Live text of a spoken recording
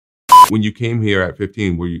When you came here at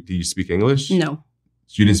 15, did you speak English? No.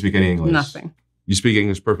 You didn't speak any English? Nothing. You speak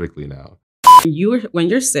English perfectly now. When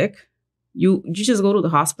you're sick, you just go to the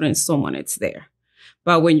hospital and someone is there.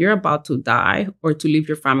 But when you're about to die or to leave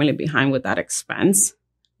your family behind without expense,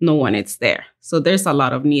 no one is there. So there's a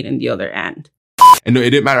lot of need in the other end. And it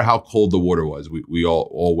didn't matter how cold the water was. We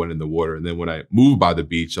all went in the water. And then when I moved by the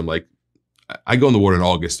beach, I'm like, I go in the water in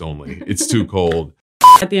August only. It's too cold.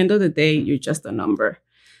 At the end of the day, you're just a number.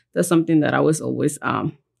 That's something that I was always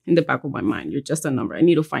in the back of my mind. You're just a number. I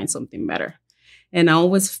need to find something better. And I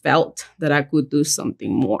always felt that I could do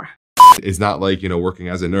something more. It's not like, working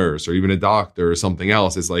as a nurse or even a doctor or something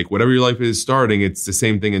else. It's like whatever your life is starting, it's the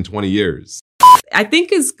same thing in 20 years. I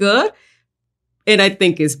think it's good and I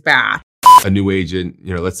think it's bad. A new agent,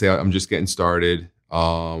 let's say I'm just getting started.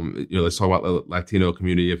 Let's talk about the Latino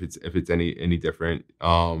community if it's any different.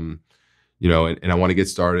 And I want to get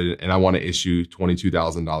started and I want to issue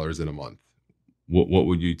 $22,000 in a month. What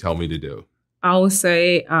would you tell me to do? I would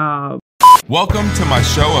say, welcome to my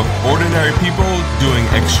show of ordinary people doing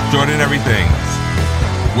extraordinary things,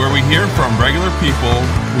 where we hear from regular people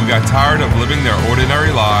who got tired of living their ordinary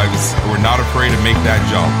lives and were not afraid to make that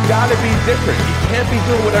jump. You gotta be different. You can't be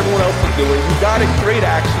doing what everyone else is doing. You gotta create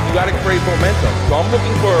action. You gotta create momentum. So I'm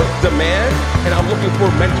looking for demand and I'm looking for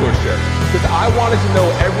mentorship because I wanted to know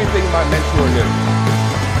everything my mentor knew.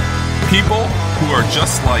 People who are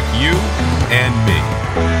just like you and me.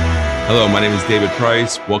 Hello, my name is David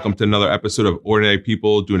Price. Welcome to another episode of Ordinary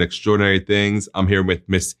People Doing Extraordinary Things. I'm here with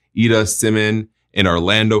Miss Irasema in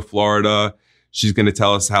Orlando, Florida. She's going to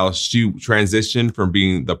tell us how she transitioned from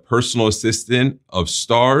being the personal assistant of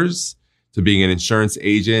stars to being an insurance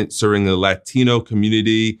agent, serving the Latino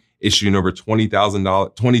community, issuing over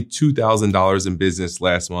 $22,000 in business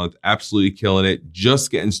last month. Absolutely killing it. Just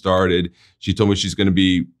getting started. She told me she's going to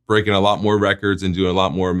be breaking a lot more records and doing a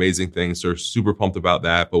lot more amazing things. So super pumped about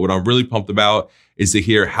that. But what I'm really pumped about is to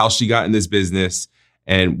hear how she got in this business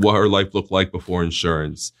and what her life looked like before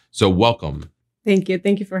insurance. So welcome. Thank you.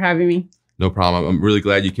 Thank you for having me. No problem. I'm really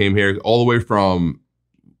glad you came here all the way from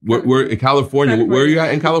we're in California. Where are you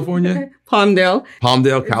at in California? Palmdale,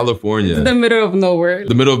 California. It's the middle of nowhere.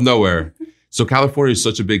 The middle of nowhere. So California is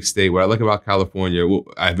such a big state. What I like about California,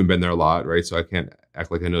 I haven't been there a lot, right? So I can't act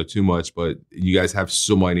like I know too much, but you guys have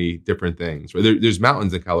so many different things. Right? There's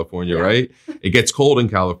mountains in California, yeah. Right? It gets cold in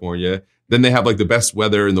California. Then they have like the best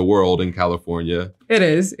weather in the world in California. It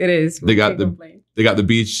is. They got the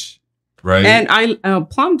beach, right? And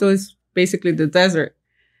Palmdale is basically the desert.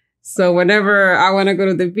 So whenever I want to go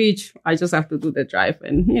to the beach, I just have to do the drive.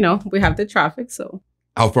 And, we have the traffic. So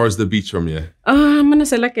how far is the beach from you? I'm going to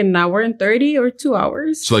say like an hour and 30 or 2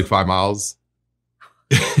 hours. So like 5 miles?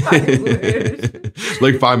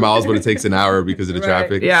 Like 5 miles, but it takes an hour because of the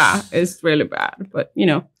traffic. Yeah, it's really bad. But,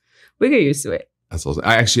 we get used to it. That's awesome.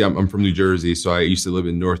 I'm from New Jersey. So I used to live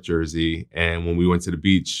in North Jersey. And when we went to the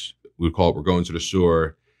beach, we'd call it, we're going to the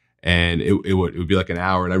shore. And it would be like an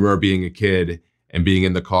hour. And I remember being a kid and being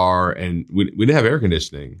in the car, and we didn't have air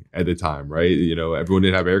conditioning at the time, right? Everyone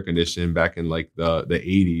didn't have air conditioning back in like the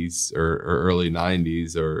 80s or early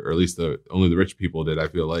 90s, or at least only the rich people did, I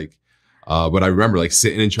feel like. But I remember like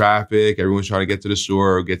sitting in traffic, everyone's trying to get to the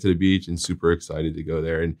shore or get to the beach, and super excited to go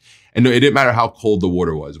there. And it didn't matter how cold the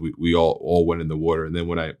water was. We all went in the water. And then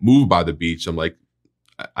when I moved by the beach, I'm like,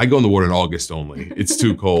 I go in the water in August only. It's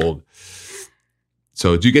too cold.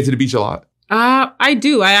 So do you get to the beach a lot? I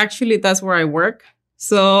do. That's where I work.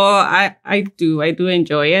 So I do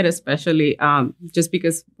enjoy it, especially just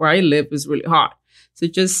because where I live is really hot. So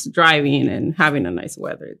just driving and having a nice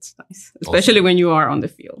weather, it's nice, especially when you are on the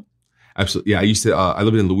field. Absolutely. Yeah. I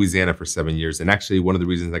lived in Louisiana for 7 years. And actually one of the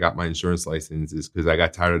reasons I got my insurance license is because I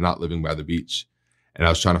got tired of not living by the beach. And I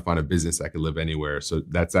was trying to find a business that could live anywhere. So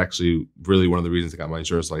that's actually really one of the reasons I got my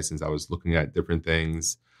insurance license. I was looking at different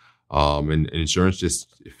things. And insurance just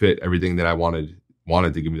fit everything that I wanted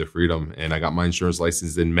to give me the freedom. And I got my insurance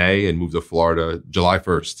license in May and moved to Florida July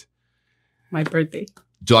 1st. My birthday.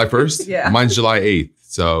 July 1st? Yeah. Mine's July 8th.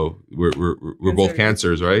 So we're both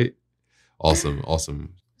cancers, right? Awesome.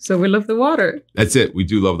 So we love the water. That's it. We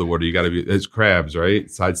do love the water. You got to be, there's crabs, right?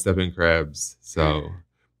 Sidestepping crabs. So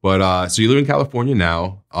you live in California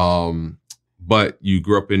now. But you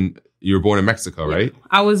were born in Mexico, right?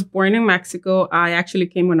 I was born in Mexico. I actually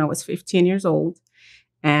came when I was 15 years old.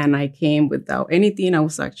 And I came without anything. I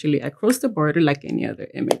crossed the border like any other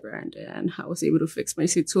immigrant. And I was able to fix my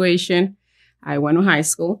situation. I went to high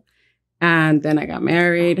school. And then I got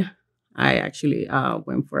married. I actually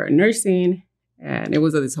went for nursing. And it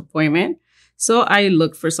was a disappointment. So I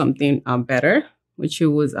looked for something better, which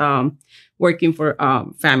was working for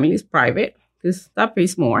families, private, because that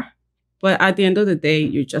pays more. But at the end of the day,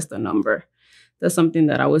 you're just a number. That's something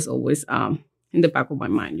that I was always in the back of my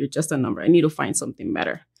mind. You're just a number. I need to find something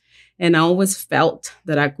better. And I always felt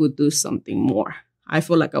that I could do something more. I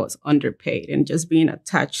feel like I was underpaid, and just being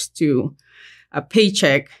attached to a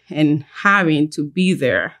paycheck and having to be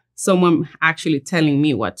there, someone actually telling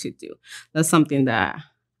me what to do. That's something that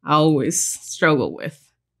I always struggle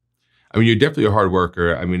with. I mean, you're definitely a hard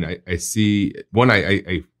worker. I mean, I see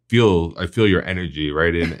I feel your energy,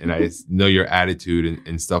 right? And I know your attitude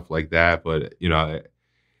and stuff like that. But,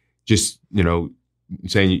 just,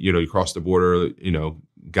 saying, you crossed the border,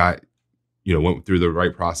 got, went through the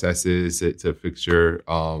right processes to fix your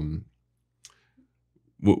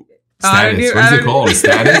status. What is it called?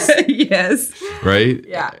 Status? Yes. Right?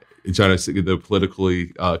 Yeah. You're trying to get the politically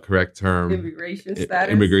correct term. Immigration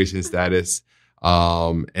status. Immigration status.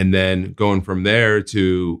 And then going from there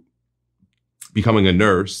to becoming a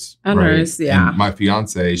nurse. Nurse, yeah. And my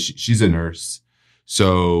fiance, she's a nurse.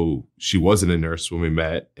 So she wasn't a nurse when we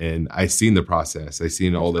met, and I seen the process. I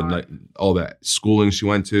seen all that schooling she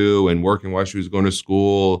went to and working while she was going to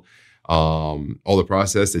school, all the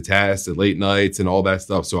process, the tests, the late nights, and all that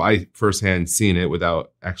stuff. So I firsthand seen it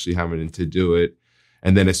without actually having to do it.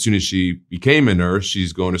 And then as soon as she became a nurse,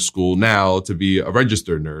 she's going to school now to be a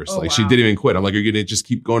registered nurse. Oh, wow. She didn't even quit. I'm like, you're going to just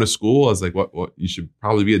keep going to school? I was like, what? You should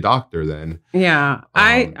probably be a doctor then. Yeah.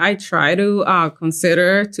 I try to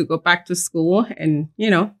consider to go back to school and,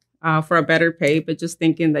 for a better pay, but just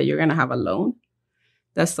thinking that you're going to have a loan.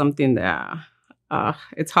 That's something that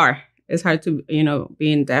it's hard. It's hard to,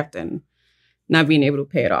 be in debt and not being able to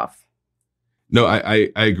pay it off. No, I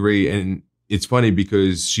agree. And it's funny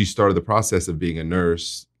because she started the process of being a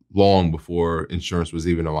nurse long before insurance was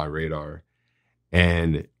even on my radar.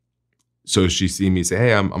 And so she seen me say,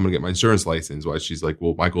 hey, I'm going to get my insurance license. Well, she's like,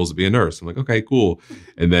 well, my goal is to be a nurse. I'm like, okay, cool.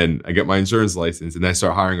 And then I get my insurance license and then I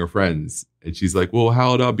start hiring her friends. And she's like, well,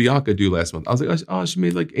 how did Bianca do last month? I was like, oh, she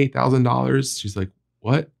made like $8,000. She's like,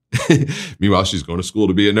 what? Meanwhile, she's going to school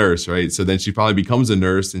to be a nurse, right? So then she finally becomes a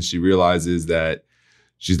nurse and she realizes that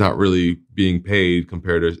she's not really being paid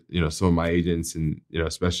compared to, some of my agents and,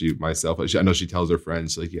 especially myself. I know she tells her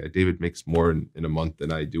friends, like, yeah, David makes more in a month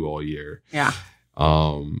than I do all year. Yeah.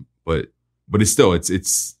 But it's still,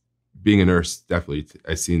 it's being a nurse, definitely,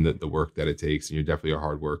 I've seen the work that it takes, and you're definitely a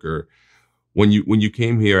hard worker. When you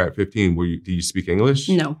came here at 15, did you speak English?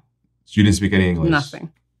 No. So you didn't speak any English?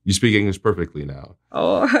 Nothing. You speak English perfectly now.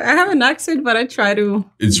 Oh, I have an accent, but I try to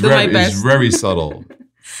do my best. It's very subtle.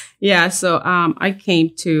 Yeah, so I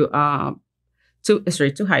came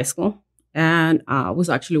straight to high school, and was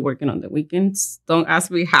actually working on the weekends. Don't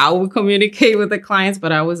ask me how we communicate with the clients,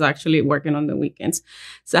 but I was actually working on the weekends.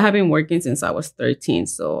 So I have been working since I was 13.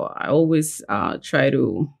 So I always try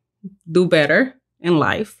to do better in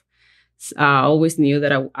life. I always knew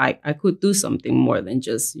that I could do something more than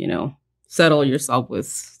just, settle yourself with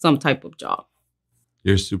some type of job.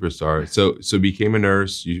 You're a superstar. So became a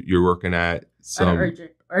nurse. You're working at some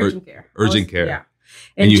urgent care. Urgent care. Yeah.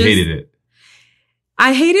 And you hated it.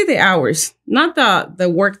 I hated the hours, not the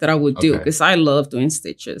work that I would do, because I love doing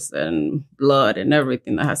stitches and blood and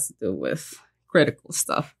everything that has to do with critical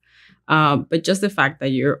stuff. But just the fact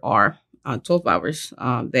that you are 12 hours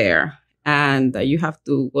there and that you have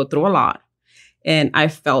to go through a lot. And I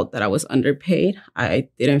felt that I was underpaid. I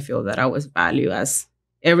didn't feel that I was valued as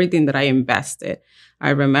everything that I invested. I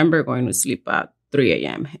remember going to sleep at 3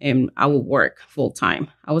 a.m. and I would work full time.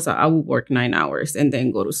 I would work 9 hours and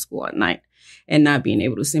then go to school at night and not being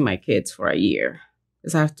able to see my kids for a year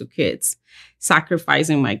because I have 2 kids.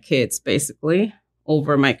 Sacrificing my kids basically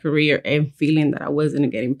over my career and feeling that I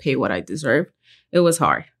wasn't getting paid what I deserved. It was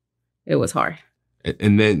hard. It was hard.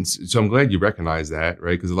 And then, so I'm glad you recognize that,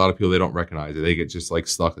 right? Because a lot of people, they don't recognize it. They get just like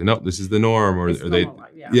stuck. Nope, this is the norm, or they,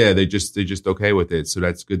 they're just okay with it. So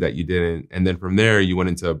that's good that you didn't. And then from there, you went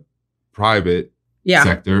into private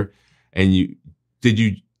sector, and you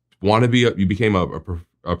want to be? You became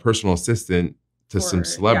a personal assistant to some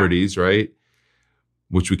celebrities, right?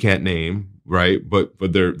 Which we can't name, right? But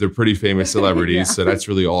they're pretty famous celebrities, so that's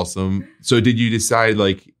really awesome. So did you decide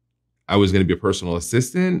like I was going to be a personal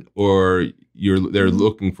assistant, or they're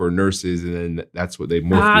looking for nurses, and then that's what they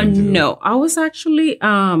morphed into? No, I was actually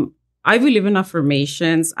I believe in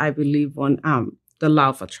affirmations. I believe on the law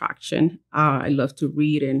of attraction. I love to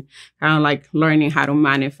read and kind of like learning how to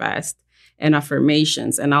manifest and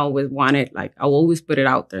affirmations. And I always wanted, like, I always put it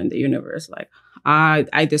out there in the universe. Like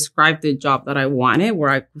I described the job that I wanted where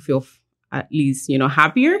I could feel at least,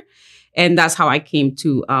 happier. And that's how I came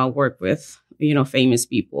to work with, famous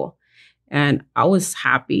people. And I was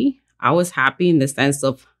happy. I was happy in the sense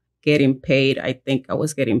of getting paid. I think I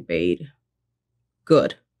was getting paid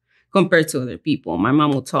good. compared to other people. My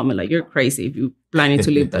mom would tell me, like, you're crazy if you're planning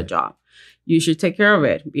to leave that job. You should take care of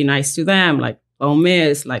it. Be nice to them, like, don't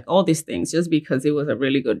miss, like all these things, just because it was a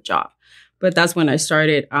really good job. But that's when I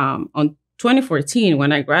started on 2014,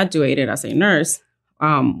 when I graduated as a nurse.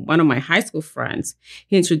 One of my high school friends,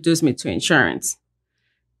 he introduced me to insurance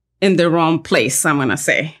in the wrong place, I'm going to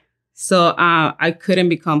say. So I couldn't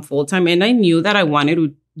become full-time. And I knew that I wanted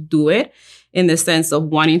to do it in the sense of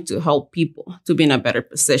wanting to help people to be in a better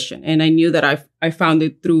position. And I knew that I found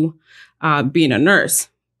it through being a nurse.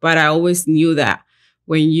 But I always knew that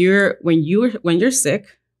when you're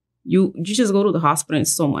sick, you just go to the hospital and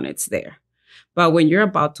someone is there. But when you're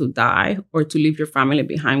about to die or to leave your family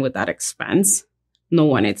behind with that expense, no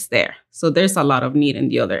one is there. So there's a lot of need in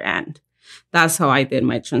the other end. That's how I did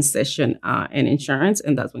my transition in insurance.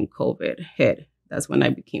 And that's when COVID hit. That's when I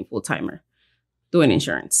became full-timer doing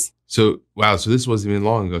insurance. So, wow. So this wasn't even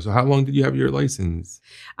long ago. So how long did you have your license?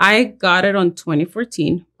 I got it on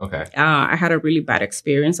 2014. Okay. I had a really bad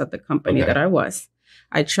experience at the company that I was.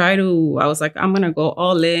 I was like, I'm going to go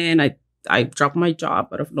all in. I dropped my job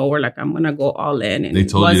out of nowhere. Like, I'm going to go all in. And they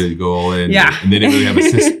told you to go all in. Yeah. And they didn't really have a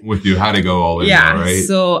system with you how to go all in. Yeah. Now, right?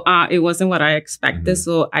 So it wasn't what I expected. Mm-hmm.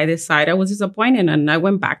 So I decided I was disappointed and I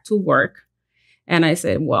went back to work. And I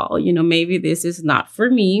said, well, maybe this is not for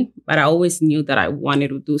me, but I always knew that I wanted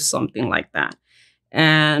to do something like that.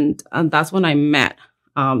 And that's when I met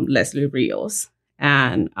Leslie Rios.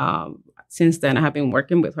 And since then, I have been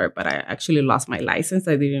working with her, but I actually lost my license.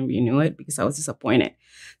 I didn't renew it because I was disappointed.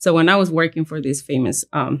 So when I was working for this famous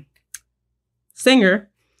singer,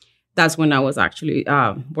 that's when I was actually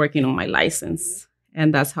working on my license.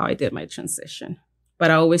 And that's how I did my transition.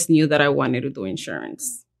 But I always knew that I wanted to do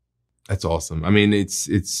insurance. That's awesome. I mean,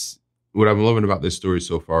 it's what I'm loving about this story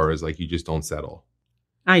so far is like you just don't settle.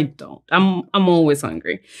 I don't. I'm always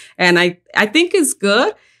hungry. And I think it's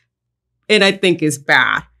good and I think it's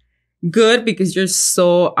bad. Good because you're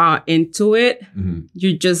so into it.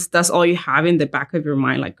 Mm-hmm. That's all you have in the back of your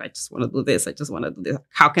mind. Like, I just want to do this. I just want to do this.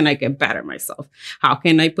 How can I get better myself? How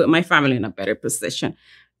can I put my family in a better position?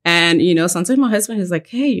 And, sometimes my husband is like,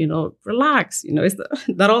 hey, relax. It's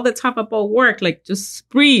not all the time about work. Like, just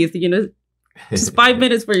breathe, just 5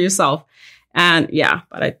 minutes for yourself. And yeah,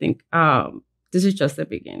 but I think this is just the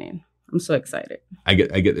beginning. I'm so excited. I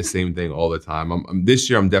get the same thing all the time. This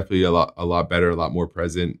year, I'm definitely a lot better, a lot more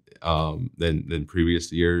present than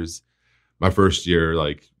previous years. My first year,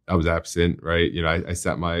 like, I was absent, right? I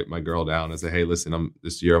sat my girl down and said, hey, listen,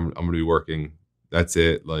 this year I'm going to be working. That's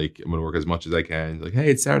it. Like, I'm going to work as much as I can. Like,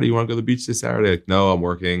 hey, it's Saturday. You want to go to the beach this Saturday? Like, no, I'm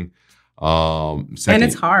working. And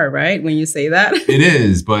it's hard, right? When you say that. It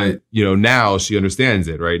is. But, now she understands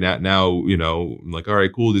it, right? Now, I'm like, all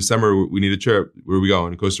right, cool. This summer, we need a trip. Where are we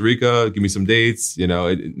going? Costa Rica? Give me some dates. Now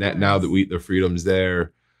that the freedom's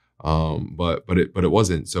there. But it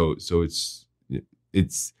wasn't. So it's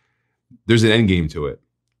there's an end game to it.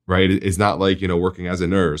 Right. It's not like, working as a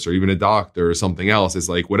nurse or even a doctor or something else. It's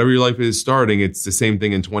like whatever your life is starting, it's the same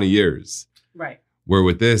thing in 20 years. Right. Where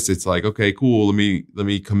with this, it's like, OK, cool. Let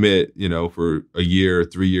me commit, for a year,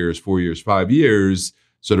 3 years, 4 years, 5 years.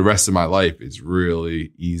 So the rest of my life is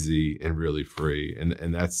really easy and really free.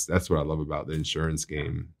 And that's what I love about the insurance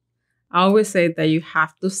game. I always say that you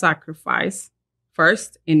have to sacrifice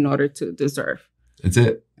first in order to deserve. That's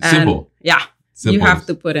it. Simple. Yeah. Simple. You have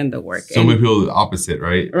to put in the work. So many people are the opposite,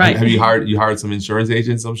 right? Right. Have you hired some insurance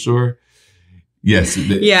agents, I'm sure? Yes.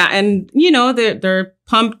 Yeah. And, they're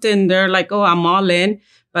pumped and they're like, oh, I'm all in.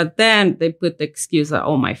 But then they put the excuse that,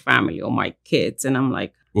 oh, my family or my kids. And I'm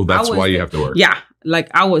like, well, that's why you have to work. Yeah. Like,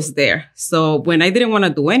 I was there. So when I didn't want to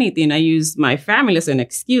do anything, I used my family as an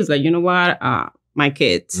excuse. Like, you know what? My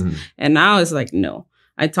kids. Mm-hmm. And now it's like, no.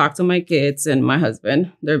 I talk to my kids and my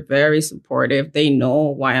husband. They're very supportive. They know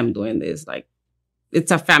why I'm doing this. Like, it's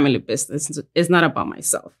a family business. It's not about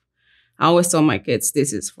myself. I always tell my kids,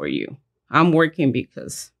 this is for you. I'm working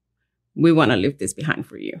because we want to leave this behind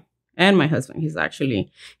for you. And my husband, he's actually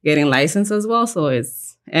getting licensed as well.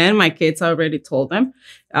 And my kids already told them,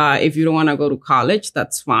 if you don't want to go to college,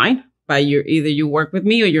 that's fine. But you work with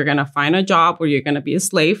me or you're going to find a job or you're going to be a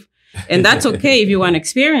slave. And that's okay if you want to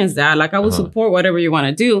experience that. Like, I will support whatever you want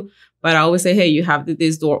to do. But I always say, hey, you have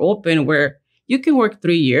this door open where you can work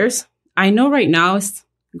 3 years. I know right now it's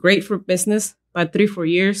great for business, but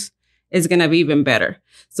 3-4 years is going to be even better.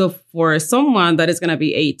 So for someone that is going to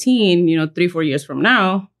be 18, 3-4 years from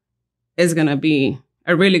now is going to be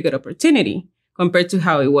a really good opportunity compared to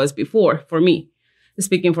how it was before for me,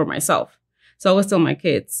 speaking for myself. So I always tell my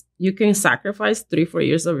kids, you can sacrifice 3-4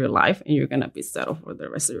 years of your life and you're going to be settled for the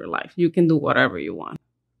rest of your life. You can do whatever you want.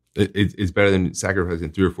 It's better than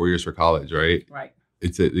sacrificing 3 or 4 years for college, right? Right.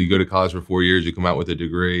 you go to college for 4 years, you come out with a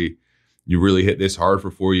degree, you really hit this hard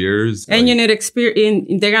for 4 years. And you need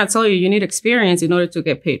experience. They're going to tell you need experience in order to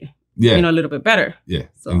get paid, a little bit better. Yeah,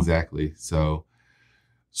 exactly. So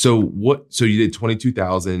you did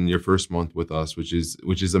 22,000 your first month with us, which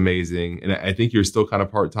is amazing. And I think you're still kind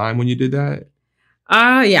of part-time when you did that.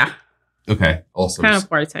 Yeah. Okay. Awesome. Kind of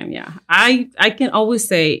part-time. Yeah. I can always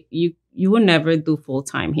say you will never do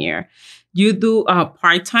full-time here. You do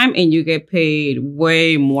part-time and you get paid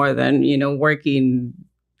way more than, working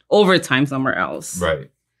overtime somewhere else.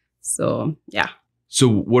 Right. So, yeah. So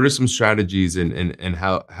what are some strategies and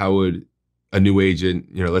how would a new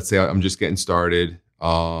agent, let's say I'm just getting started,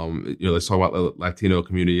 let's talk about the Latino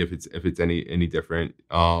community if it's any different,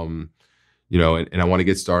 and I want to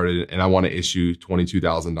get started and I want to issue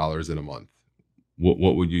 $22,000 in a month.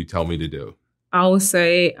 What would you tell me to do? I would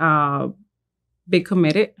say be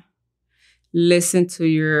committed, listen to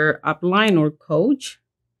your upline or coach,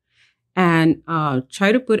 and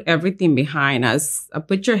try to put everything behind us.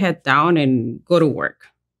 Put your head down and go to work.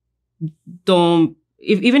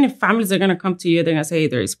 Even if families are going to come to you, they're going to say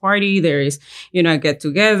there is party, there is, get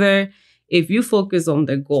together. If you focus on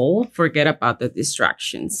the goal, forget about the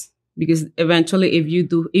distractions. Because eventually,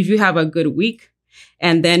 if you have a good week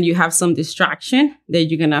and then you have some distraction, then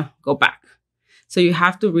you're going to go back. So you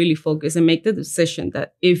have to really focus and make the decision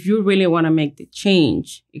that if you really want to make the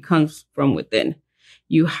change, it comes from within.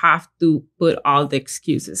 You have to put all the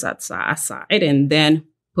excuses aside and then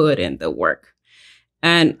put in the work.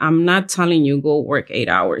 And I'm not telling you go work 8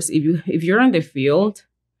 hours. If you're in the field,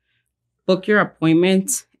 book your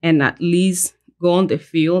appointments and at least go on the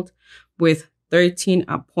field with 13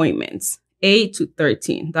 appointments, 8 to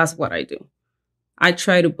 13. That's what I do. I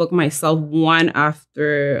try to book myself one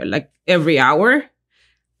after every hour.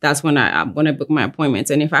 That's when I book my appointments.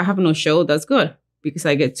 And if I have no show, that's good because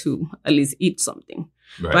I get to at least eat something.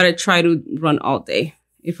 Right. But I try to run all day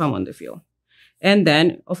if I'm on the field. And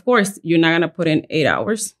then, of course, you're not going to put in 8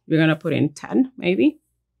 hours. You're going to put in 10 maybe,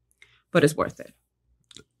 but it's worth it.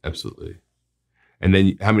 Absolutely. And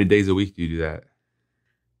then how many days a week do you do that?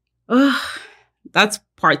 That's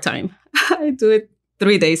part-time. I do it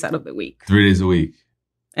 3 days out of the week. 3 days a week.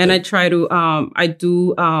 And I try to, I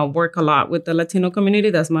do work a lot with the Latino community.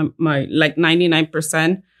 That's my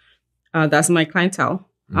 99%. That's my clientele,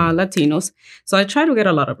 Latinos. So I try to get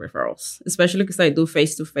a lot of referrals, especially because I do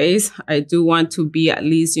face-to-face. I do want to be at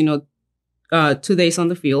least, 2 days on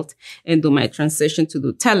the field and do my transition to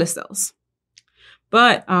do telesales.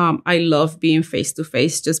 But I love being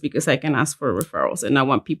face-to-face just because I can ask for referrals. And I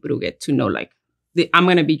want people to get to know, I'm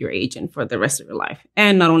going to be your agent for the rest of your life.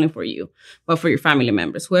 And not only for you, but for your family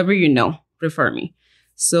members. Whoever you know, refer me.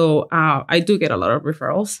 So I do get a lot of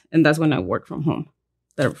referrals. And that's when I work from home,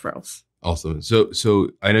 the referrals. Awesome. So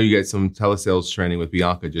I know you got some telesales training with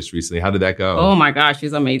Bianca just recently. How did that go? Oh, my gosh.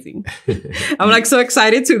 She's amazing. I'm so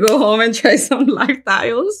excited to go home and try some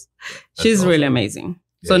lifestyles. She's awesome. Really amazing.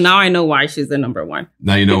 Yeah, so now I know why she's the number one.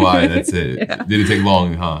 Now you know why. That's it. Yeah. Didn't take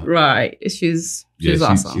long, huh? Right. She's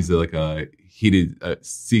awesome. She's like a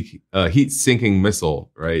heat-sinking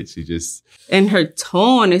missile, right? And her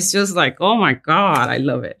tone is just oh my God, I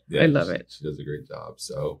love it. Yeah, I love it. She does a great job.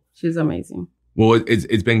 So she's amazing. Well,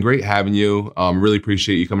 it's been great having you. Really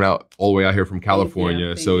appreciate you coming out all the way out here from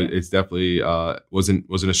California. Thank you. It's definitely wasn't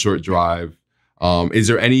a short drive. Is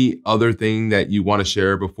there any other thing that you want to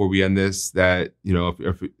share before we end this? That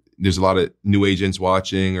if there's a lot of new agents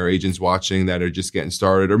watching or agents watching that are just getting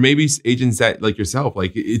started, or maybe agents that like yourself, I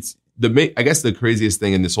guess the craziest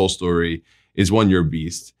thing in this whole story is one, you're a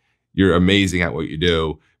beast. You're amazing at what you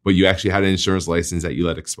do, but you actually had an insurance license that you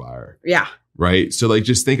let expire. Yeah. Right. So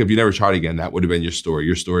just think if you never tried again, that would have been your story.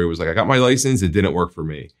 Your story was I got my license. It didn't work for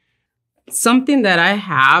me. Something that I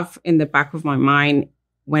have in the back of my mind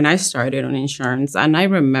when I started on insurance, and I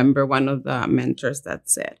remember one of the mentors that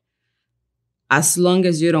said, as long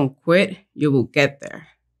as you don't quit, you will get there.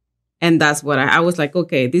 And that's what I was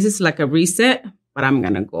okay, this is a reset, but I'm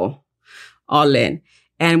going to go all in.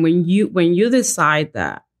 And when you decide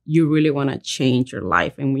that you really want to change your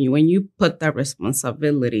life, and when you put that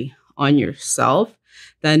responsibility on yourself,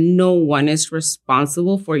 that no one is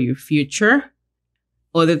responsible for your future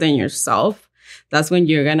other than yourself, that's when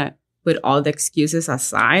you're going to put all the excuses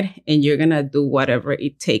aside and you're going to do whatever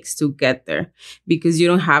it takes to get there, because you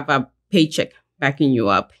don't have a paycheck backing you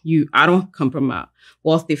up. I don't come from a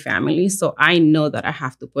wealthy family, so I know that I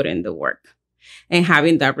have to put in the work. And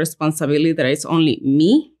having that responsibility that it's only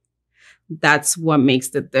me, that's what makes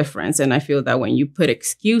the difference. And I feel that when you put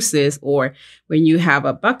excuses or when you have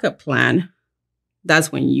a backup plan,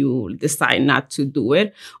 that's when you decide not to do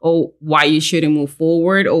it, or why you shouldn't move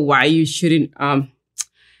forward, or why you shouldn't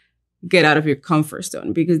get out of your comfort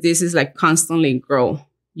zone, because this is like constantly grow.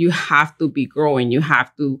 You have to be growing. You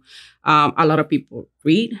have to, a lot of people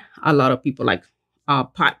read, a lot of people like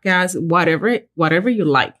podcasts, whatever you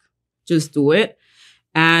like, just do it.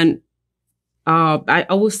 And I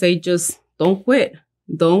always say, just don't quit.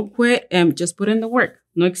 Don't quit and just put in the work.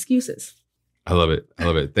 No excuses. I love it. I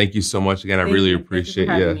love it. Thank you so much again. I really appreciate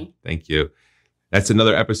you. Thank you. That's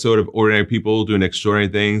another episode of Ordinary People Doing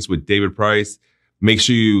Extraordinary Things with David Price. Make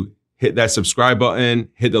sure you hit that subscribe button,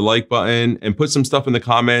 hit the like button, and put some stuff in the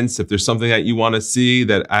comments. If there's something that you want to see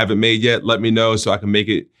that I haven't made yet, let me know so I can make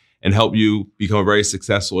it and help you become a very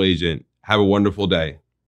successful agent. Have a wonderful day.